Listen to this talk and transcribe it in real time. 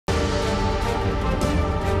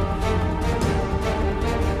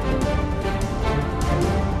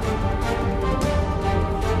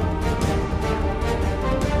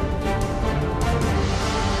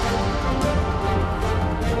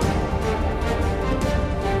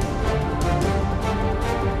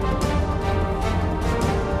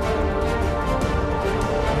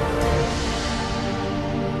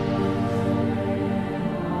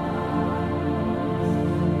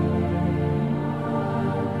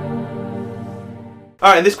All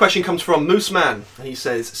right, and this question comes from Mooseman, and he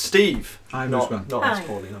says, Steve, Hi, not Mooseman. Miss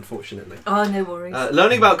Pauline, unfortunately. Oh, no worries.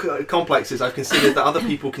 Learning about complexes, I've considered that other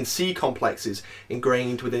people can see complexes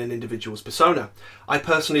ingrained within an individual's persona. I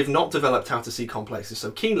personally have not developed how to see complexes so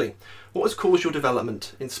keenly. What has caused your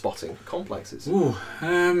development in spotting complexes? Ooh,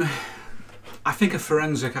 I think a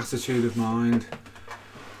forensic attitude of mind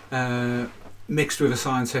mixed with a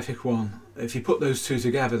scientific one. If you put those two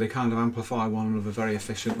together, they kind of amplify one another very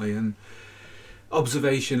efficiently. And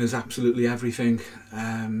observation is absolutely everything.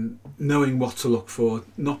 Knowing what to look for,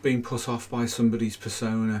 not being put off by somebody's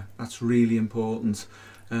persona, that's really important.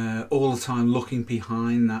 All the time looking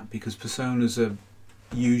behind that, because personas are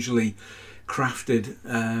usually crafted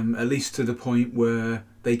at least to the point where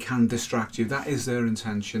they can distract you. That is their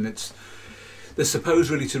intention. They're supposed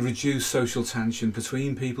really to reduce social tension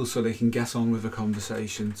between people so they can get on with a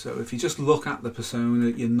conversation. So if you just look at the persona,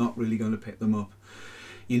 you're not really going to pick them up.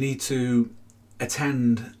 You need to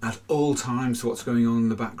attend at all times to what's going on in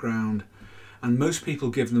the background, and most people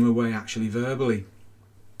give them away actually verbally,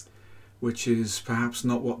 which is perhaps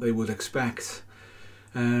not what they would expect.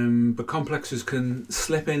 But complexes can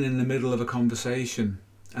slip in the middle of a conversation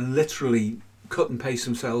and literally cut and paste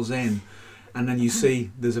themselves in, and then you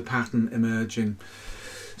see there's a pattern emerging.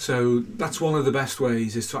 So that's one of the best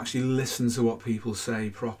ways, is to actually listen to what people say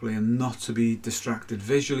properly and not to be distracted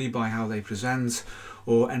visually by how they present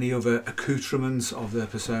or any other accoutrements of their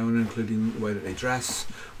persona, including the way that they dress,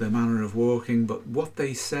 their manner of walking. But what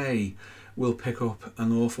they say will pick up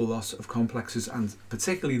an awful lot of complexes, and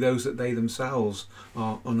particularly those that they themselves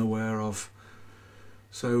are unaware of.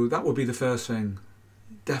 So that would be the first thing.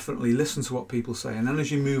 Definitely listen to what people say, and then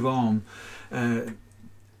as you move on,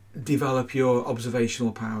 develop your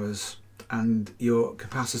observational powers and your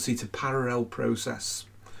capacity to parallel process,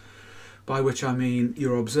 by which I mean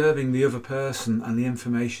you're observing the other person and the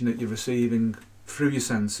information that you're receiving through your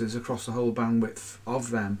senses across the whole bandwidth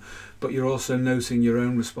of them, but you're also noting your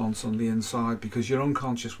own response on the inside, because your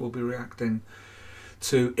unconscious will be reacting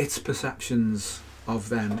to its perceptions of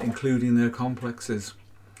them, including their complexes.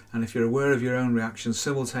 And if you're aware of your own reactions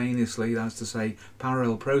simultaneously, that's to say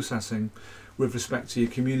parallel processing, with respect to your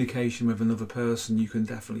communication with another person, you can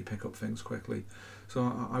definitely pick up things quickly.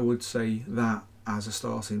 So I would say that as a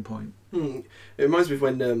starting point. It reminds me of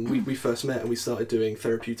when we first met and we started doing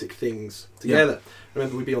therapeutic things together. Yeah. I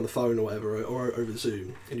remember we'd be on the phone or whatever, or over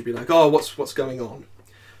Zoom, and you'd be like, oh, what's going on?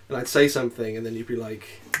 And I'd say something, and then you'd be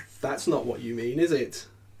like, that's not what you mean, is it?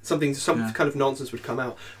 Some kind of nonsense would come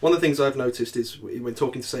out. One of the things I've noticed is when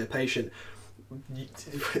talking to, say, a patient,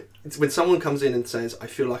 when someone comes in and says, I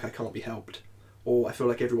feel like I can't be helped, or I feel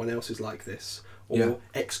like everyone else is like this, or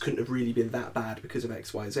X couldn't have really been that bad because of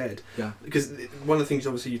X, Y, Z. Yeah. Because one of the things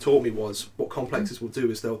obviously you taught me was what complexes will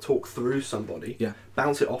do is they'll talk through somebody,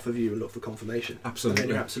 bounce it off of you and look for confirmation. Absolutely. And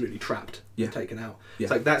then you're absolutely trapped and taken out. Yeah.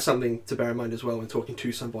 It's like that's something to bear in mind as well when talking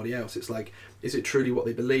to somebody else. It's like, is it truly what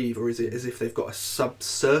they believe, or is it as if they've got a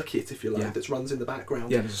sub-circuit, if you like, that runs in the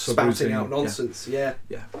background, spouting out nonsense? Yeah,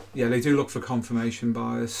 they do look for confirmation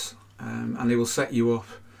bias, and they will set you up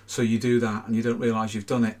so you do that and you don't realise you've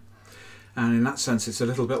done it. And in that sense, it's a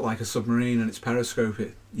little bit like a submarine and its periscope.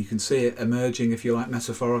 You can see it emerging, if you like,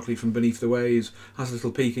 metaphorically from beneath the waves, has a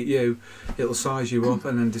little peek at you, it'll size you up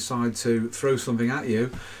and then decide to throw something at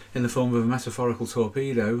you in the form of a metaphorical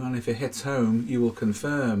torpedo, and if it hits home, you will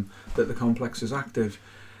confirm that the complex is active,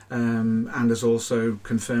 and has also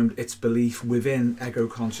confirmed its belief within ego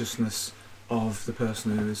consciousness of the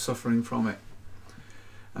person who is suffering from it.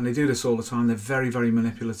 And they do this all the time. They're very, very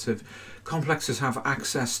manipulative. Complexes have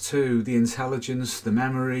access to the intelligence, the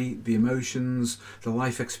memory, the emotions, the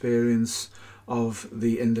life experience of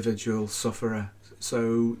the individual sufferer.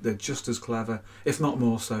 So they're just as clever, if not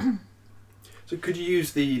more so. So could you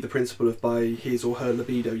use the principle of by his or her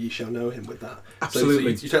libido ye shall know him with that?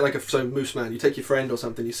 Absolutely. So you take like Mooseman, you take your friend or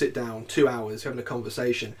something, you sit down 2 hours, you're having a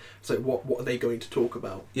conversation. So what are they going to talk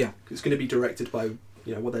about? Yeah. It's going to be directed by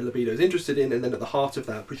what their libido is interested in, and then at the heart of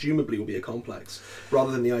that presumably will be a complex,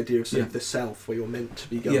 rather than the idea of the self, where you're meant to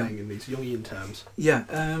be going in these Jungian terms.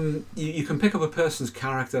 You can pick up a person's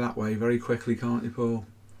character that way very quickly, can't you, Paul?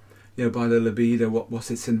 By their libido, what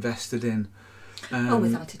it's invested in.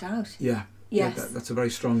 Without a doubt. Yeah. Yes. Yeah, that's a very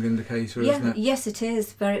strong indicator, isn't it? Yes, it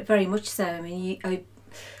is. Very, very much so. I mean,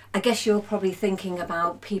 I guess you're probably thinking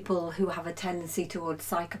about people who have a tendency towards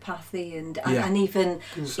psychopathy and even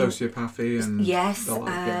sociopathy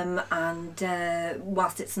and and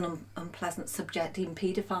whilst it's an unpleasant subject, even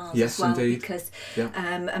paedophiles as well. Indeed. Because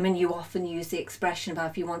I mean, you often use the expression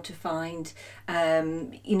about if you want to find a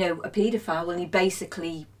paedophile, well, you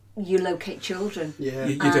basically you locate children. Yeah,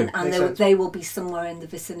 you do. And they will be somewhere in the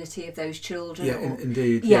vicinity of those children. Yeah,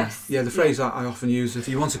 indeed. Yes. Yeah, the phrase I often use, if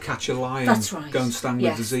you want to catch a lion, That's right. go and stand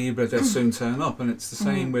with the zebra, they'll soon turn up. And it's the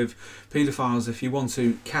same with paedophiles. If you want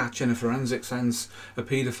to catch, in a forensic sense, a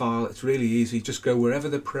paedophile, it's really easy. Just go wherever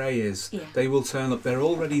the prey is. Yeah. They will turn up. They're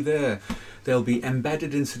already there. They'll be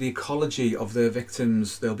embedded into the ecology of their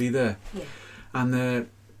victims. They'll be there. Yeah. And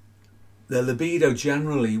the libido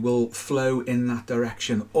generally will flow in that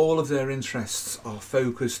direction. All of their interests are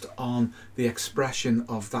focused on the expression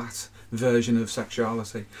of that version of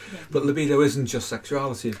sexuality. Yeah. But libido isn't just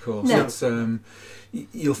sexuality, of course. No. It's,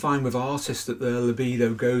 you'll find with artists that their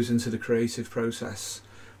libido goes into the creative process,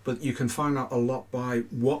 but you can find out a lot by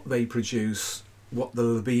what they produce, what the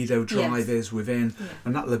libido drive is within,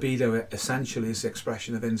 and that libido essentially is the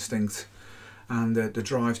expression of instinct. And the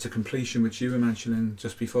drive to completion, which you were mentioning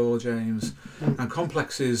just before, James. And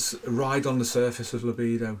complexes ride on the surface of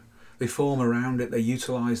libido. They form around it, they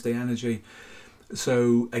utilise the energy.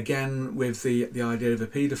 So again, with the idea of a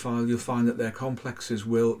paedophile, you'll find that their complexes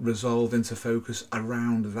will resolve into focus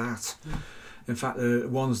around that. In fact, the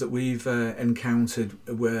ones that we've encountered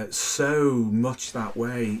were so much that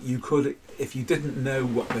way. You could, if you didn't know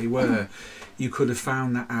what they were, you could have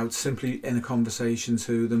found that out simply in a conversation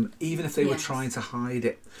to them, even if they were trying to hide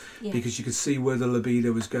it, because you could see where the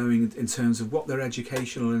libido was going in terms of what their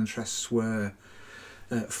educational interests were.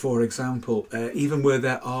 For example, even where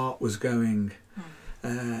their art was going,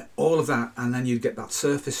 all of that, and then you'd get that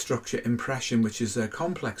surface structure impression, which is their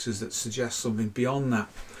complexes that suggest something beyond that.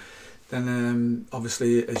 Then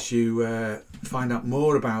obviously as you find out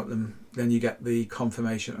more about them, then you get the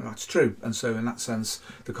confirmation that that's true. And so in that sense,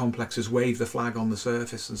 the complexes wave the flag on the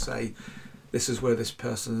surface and say, this is where this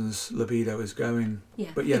person's libido is going. Yeah,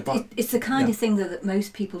 but it's the kind of thing that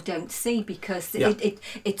most people don't see, because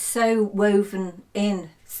it's so woven in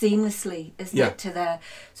seamlessly, isn't it, to their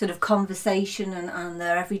sort of conversation and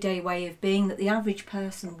their everyday way of being, that the average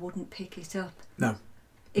person wouldn't pick it up. No.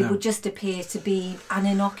 It would just appear to be an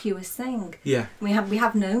innocuous thing. Yeah. We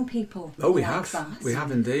have known people. Oh, we like have. That. We have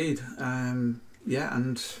indeed. Yeah,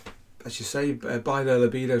 and as you say, by their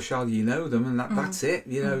libido shall you know them, and that's it.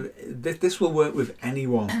 You know, this will work with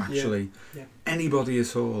anyone, actually. Anybody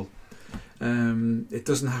at all. It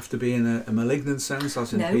doesn't have to be in a malignant sense,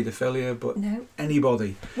 as in paedophilia, but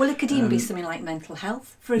anybody. Well, it could even be something like mental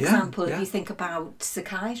health, for example. If you think about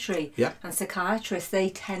psychiatry, and psychiatrists, they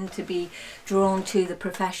tend to be drawn to the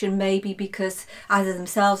profession maybe because either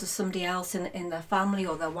themselves or somebody else in their family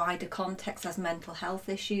or their wider context has mental health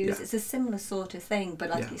issues. It's a similar sort of thing, but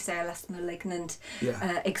like you say, a less malignant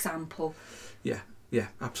example. Yeah,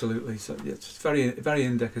 absolutely. So it's very, very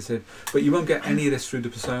indicative. But you won't get any of this through the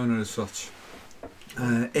persona as such.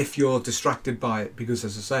 If you're distracted by it, because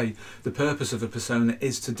as I say, the purpose of a persona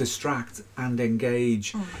is to distract and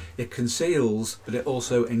engage. It conceals, but it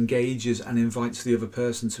also engages and invites the other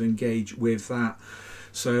person to engage with that.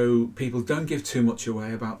 So people don't give too much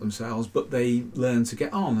away about themselves, but they learn to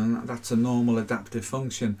get on, and that's a normal adaptive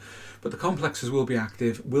function. But the complexes will be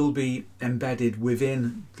active, will be embedded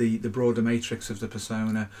within the broader matrix of the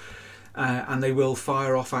persona, and they will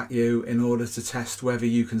fire off at you in order to test whether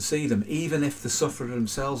you can see them, even if the sufferer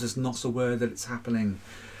themselves is not aware that it's happening.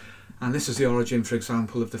 And this is the origin, for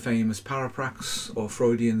example, of the famous paraprax or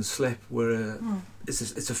Freudian slip, where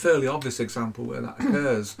it's a fairly obvious example where that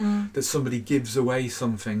occurs, that somebody gives away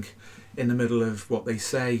something in the middle of what they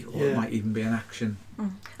say, or it might even be an action.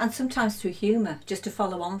 And sometimes through humour, just to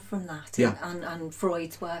follow on from that, and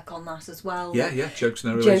Freud's work on that as well. Jokes in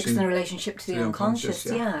a relationship to the unconscious.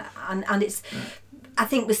 And it's... I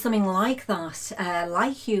think with something like that,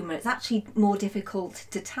 like humour, it's actually more difficult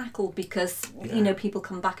to tackle because you know, people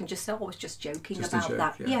come back and just say, "Oh, I was just joking about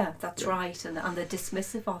that." Yeah, that's right, and they're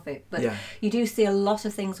dismissive of it. But you do see a lot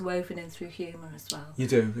of things woven in through humour as well. You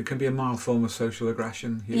do. It can be a mild form of social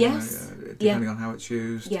aggression. Depending on how it's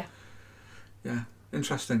used. Yeah,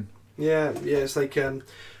 interesting. Yeah, it's like.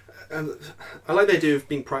 And I like the idea of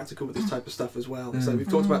being practical with this type of stuff as well. So we've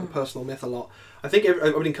talked about the personal myth a lot. I think I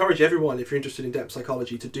would encourage everyone, if you're interested in depth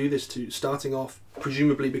psychology, to do this starting off,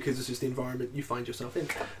 presumably because this is the environment you find yourself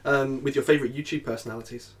in, with your favourite YouTube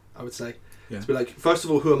personalities, I would say. To be like, first of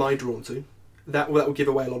all, who am I drawn to? That will give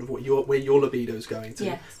away a lot of where your libido is going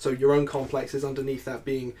to. So your own complexes underneath that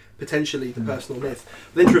being potentially the personal myth.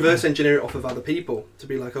 Then to reverse engineer it off of other people to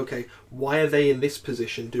be like, okay, why are they in this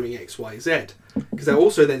position doing X, Y, Z? Because that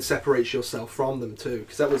also then separates yourself from them too.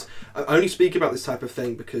 Because I only speak about this type of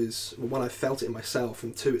thing because, well, one, I felt it in myself,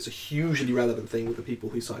 and two, it's a hugely relevant thing with the people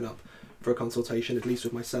who sign up for a consultation, at least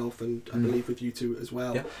with myself, and I believe with you two as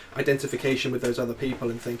well. Yeah. Identification with those other people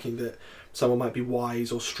and thinking that someone might be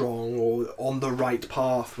wise or strong or on the right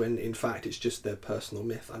path, when in fact it's just their personal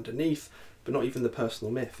myth underneath. But not even the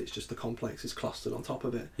personal myth, it's just the complexes clustered on top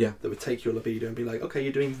of it. Yeah. That would take your libido and be like, okay,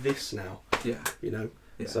 you're doing this now. Yeah. You know?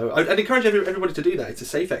 Yeah. So I'd encourage everybody to do that. It's a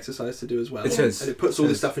safe exercise to do as well. It is. And it puts all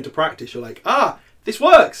this stuff into practice. You're like, this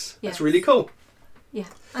works. Yes. That's really cool. Yeah,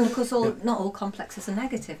 and of course, not all complexes are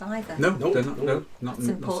negative either. No, they're not. No, not it's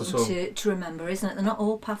not important at all. to remember, isn't it? They're not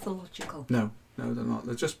all pathological. No, they're not.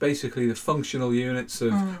 They're just basically the functional units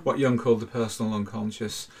of what Jung called the personal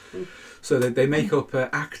unconscious. So they make up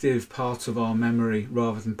active parts of our memory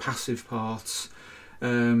rather than passive parts,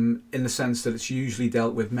 in the sense that it's usually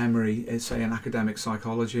dealt with memory, say in academic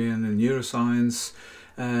psychology and in neuroscience.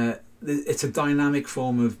 It's a dynamic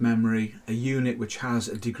form of memory, a unit which has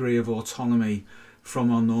a degree of autonomy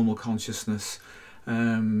from our normal consciousness,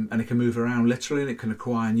 and it can move around literally, and it can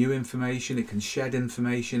acquire new information, it can shed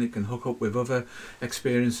information, it can hook up with other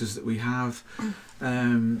experiences that we have,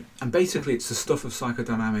 and basically it's the stuff of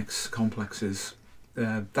psychodynamics complexes.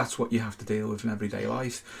 That's what you have to deal with in everyday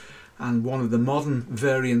life, and one of the modern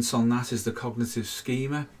variants on that is the cognitive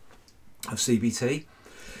schema of CBT,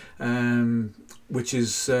 which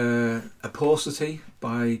is a paucity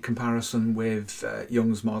by comparison with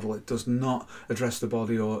Jung's model. It does not address the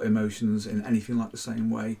body or emotions in anything like the same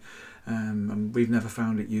way, and we've never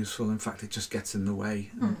found it useful. In fact, it just gets in the way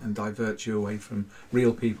and diverts you away from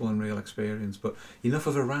real people and real experience. But enough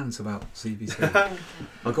of a rant about CBT.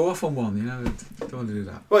 I'll go off on one, don't want to do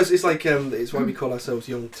that. Well, it's like it's why we call ourselves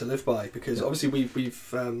Jung To Live By, because obviously we've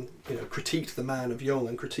critiqued the man of Jung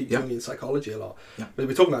and critiqued Jungian psychology a lot. Yeah. But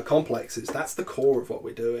we're talking about complexes. That's the core of what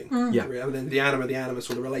we're doing. Yeah. And then the anima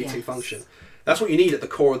sort of relating function. That's what you need at the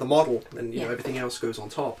core of the model, and everything else goes on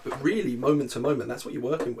top. But really, moment to moment, that's what you're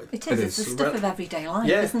working with. It is. It's the stuff of everyday life,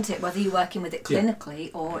 isn't it? Whether you're working with it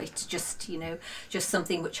clinically or it's just just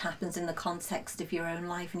something which happens in the context of your own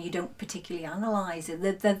life, and you don't particularly analyse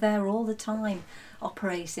it. They're there all the time,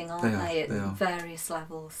 operating, aren't they? At various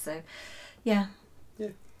levels. So, yeah.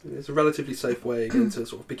 It's a relatively safe way again to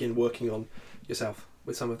sort of begin working on yourself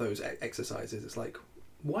with some of those exercises. It's like,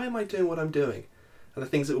 why am I doing what I'm doing? And the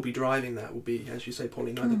things that will be driving that will be, as you say,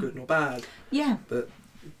 Pauline, neither good nor bad. Yeah. But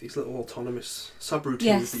these little autonomous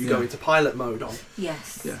subroutines that you go into pilot mode on.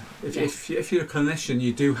 Yes. Yeah. If you're a clinician,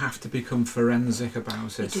 you do have to become forensic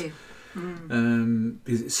about it. You do.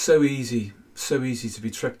 Because it's so easy to be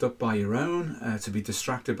tripped up by your own, to be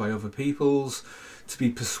distracted by other people's, to be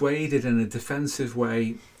persuaded in a defensive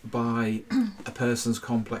way by a person's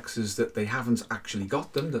complexes that they haven't actually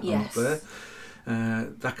got them, that they're not there.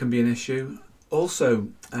 That can be an issue. Also,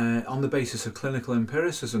 on the basis of clinical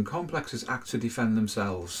empiricism, complexes act to defend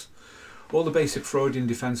themselves. All the basic Freudian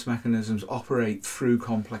defense mechanisms operate through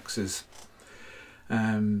complexes.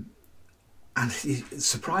 And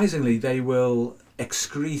surprisingly, they will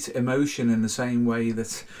excrete emotion in the same way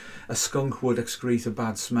that a skunk would excrete a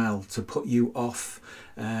bad smell to put you off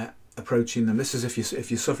approaching them. This is if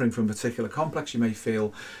you're suffering from a particular complex, you may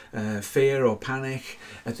feel fear or panic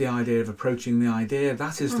at the idea of approaching the idea.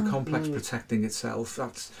 That is the complex protecting itself.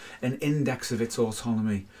 That's an index of its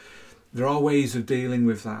autonomy. There are ways of dealing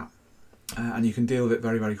with that, and you can deal with it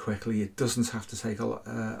very, very quickly. It doesn't have to take a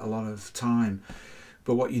lot of time.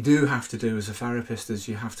 But what you do have to do as a therapist is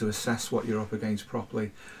you have to assess what you're up against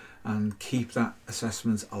properly and keep that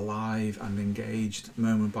assessment alive and engaged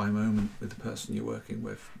moment by moment with the person you're working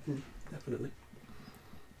with. Definitely.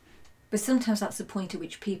 But sometimes that's the point at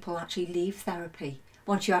which people actually leave therapy,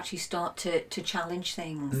 once you actually start to challenge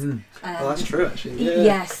things. Well, that's true, actually.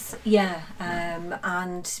 Yes,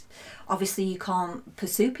 and obviously you can't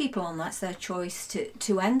pursue people on that. It's their choice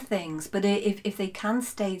to end things. But if they can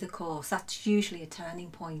stay the course, that's usually a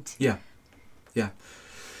turning point. Yeah.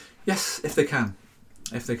 Yes, if they can.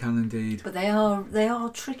 If they can indeed. But they are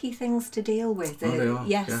tricky things to deal with. They are.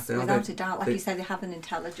 Yes, they without a doubt. Like you say, they have an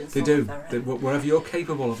intelligence. They do. Whatever you're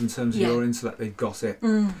capable of in terms of your intellect, they've got it.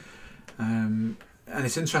 And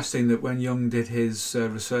it's interesting that when Jung did his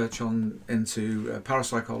research into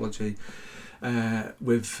parapsychology,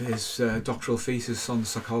 with his doctoral thesis on the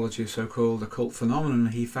psychology of so-called occult phenomenon,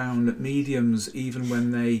 he found that mediums, even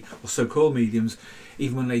when they, or so-called mediums,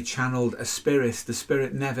 even when they channeled a spirit, the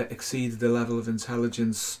spirit never exceeded the level of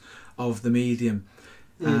intelligence of the medium.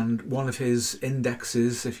 And one of his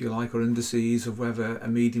indexes, if you like, or indices of whether a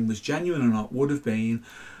medium was genuine or not would have been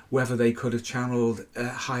whether they could have channeled a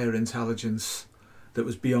higher intelligence that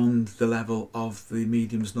was beyond the level of the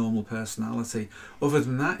medium's normal personality. Other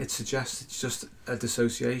than that, it suggests it's just a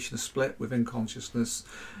dissociation, a split within consciousness,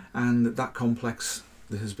 and that complex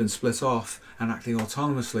that has been split off and acting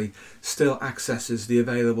autonomously still accesses the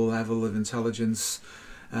available level of intelligence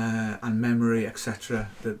and memory, etc.,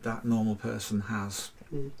 that normal person has.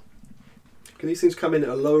 Can these things come in at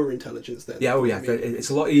a lower intelligence then? Yeah,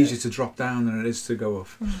 it's a lot easier to drop down than it is to go up.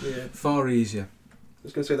 Yeah. Far easier. I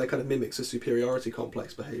was going to say that kind of mimics a superiority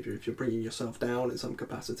complex behaviour. If you're bringing yourself down in some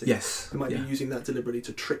capacity, yes, they might be using that deliberately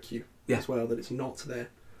to trick you as well, that it's not there.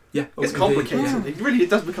 Yeah, it's complicated. It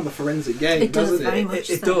does become a forensic game, doesn't it? Very much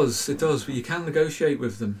it does, but you can negotiate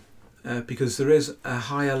with them because there is a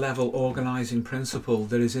higher level organising principle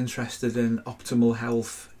that is interested in optimal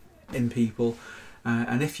health in people.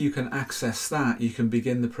 And if you can access that, you can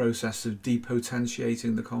begin the process of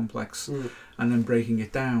depotentiating the complex and then breaking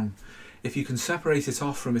it down. If you can separate it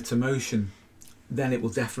off from its emotion, then it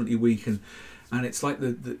will definitely weaken. And it's like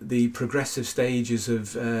the progressive stages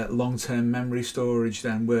of long-term memory storage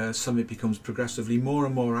then, where something becomes progressively more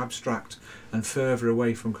and more abstract and further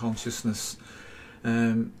away from consciousness.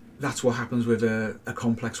 That's what happens with a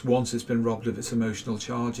complex once it's been robbed of its emotional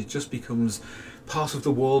charge. It just becomes part of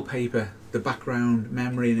the wallpaper, the background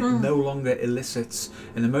memory, and it no longer elicits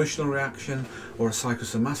an emotional reaction or a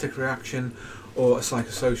psychosomatic reaction or a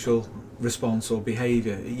psychosocial response or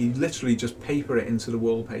behaviour. You literally just paper it into the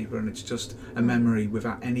wallpaper and it's just a memory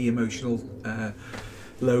without any emotional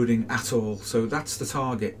loading at all. So that's the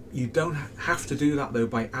target. You don't have to do that though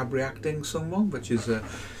by abreacting someone, which is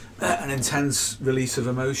an intense release of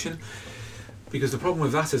emotion, because the problem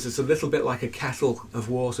with that is it's a little bit like a kettle of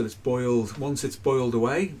water that's boiled. Once it's boiled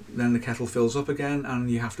away, then the kettle fills up again and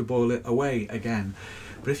you have to boil it away again.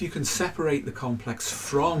 But if you can separate the complex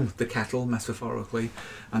from the kettle, metaphorically,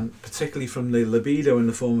 and particularly from the libido in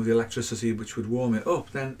the form of the electricity which would warm it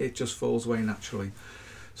up, then it just falls away naturally.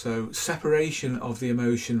 So separation of the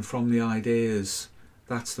emotion from the ideas,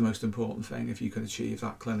 that's the most important thing if you can achieve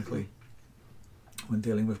that clinically when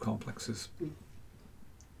dealing with complexes.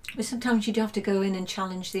 But sometimes you do have to go in and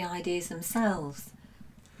challenge the ideas themselves.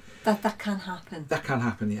 That can happen. That can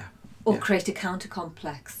happen, yeah. Or create a counter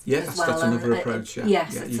complex. Yeah, as well. that's another approach. Yeah.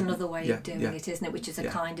 Yes, yeah, it's another way of doing it, isn't it? Which is a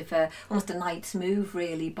kind of almost a knight's move,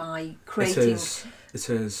 really, by creating it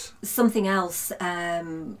is. something else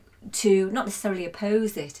to not necessarily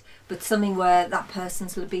oppose it, but something where that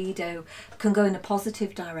person's libido can go in a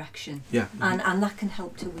positive direction. Yeah, and that can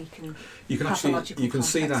help to weaken. You can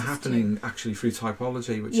see that happening actually through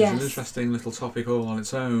typology, which is an interesting little topic all on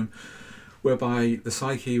its own, whereby the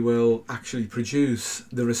psyche will actually produce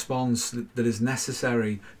the response that is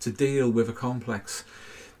necessary to deal with a complex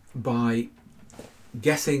by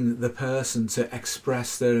getting the person to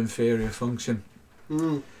express their inferior function.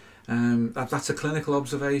 That's a clinical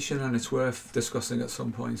observation and it's worth discussing at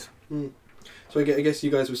some point. So I guess you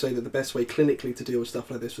guys would say that the best way clinically to deal with stuff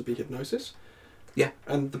like this would be hypnosis? Yeah.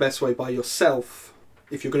 And the best way by yourself,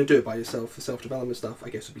 if you're going to do it by yourself, the self-development stuff, I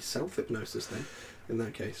guess would be self-hypnosis then, in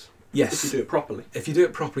that case. Yes. If you do it properly. If you do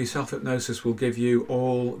it properly, self-hypnosis will give you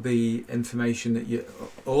all the information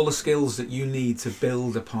all the skills that you need to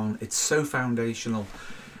build upon. It's so foundational.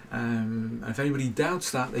 And if anybody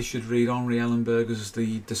doubts that, they should read Henri Ellenberger's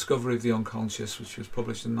The Discovery of the Unconscious, which was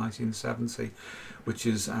published in 1970, which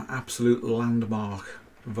is an absolute landmark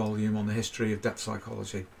volume on the history of depth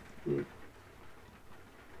psychology.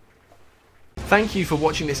 Thank you for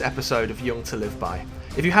watching this episode of Jung To Live By.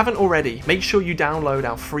 If you haven't already, make sure you download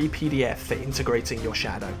our free PDF for integrating your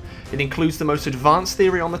shadow. It includes the most advanced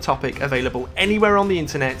theory on the topic available anywhere on the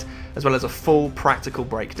internet, as well as a full practical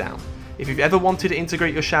breakdown. If you've ever wanted to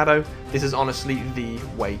integrate your shadow, this is honestly the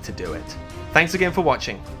way to do it. Thanks again for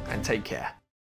watching, and take care.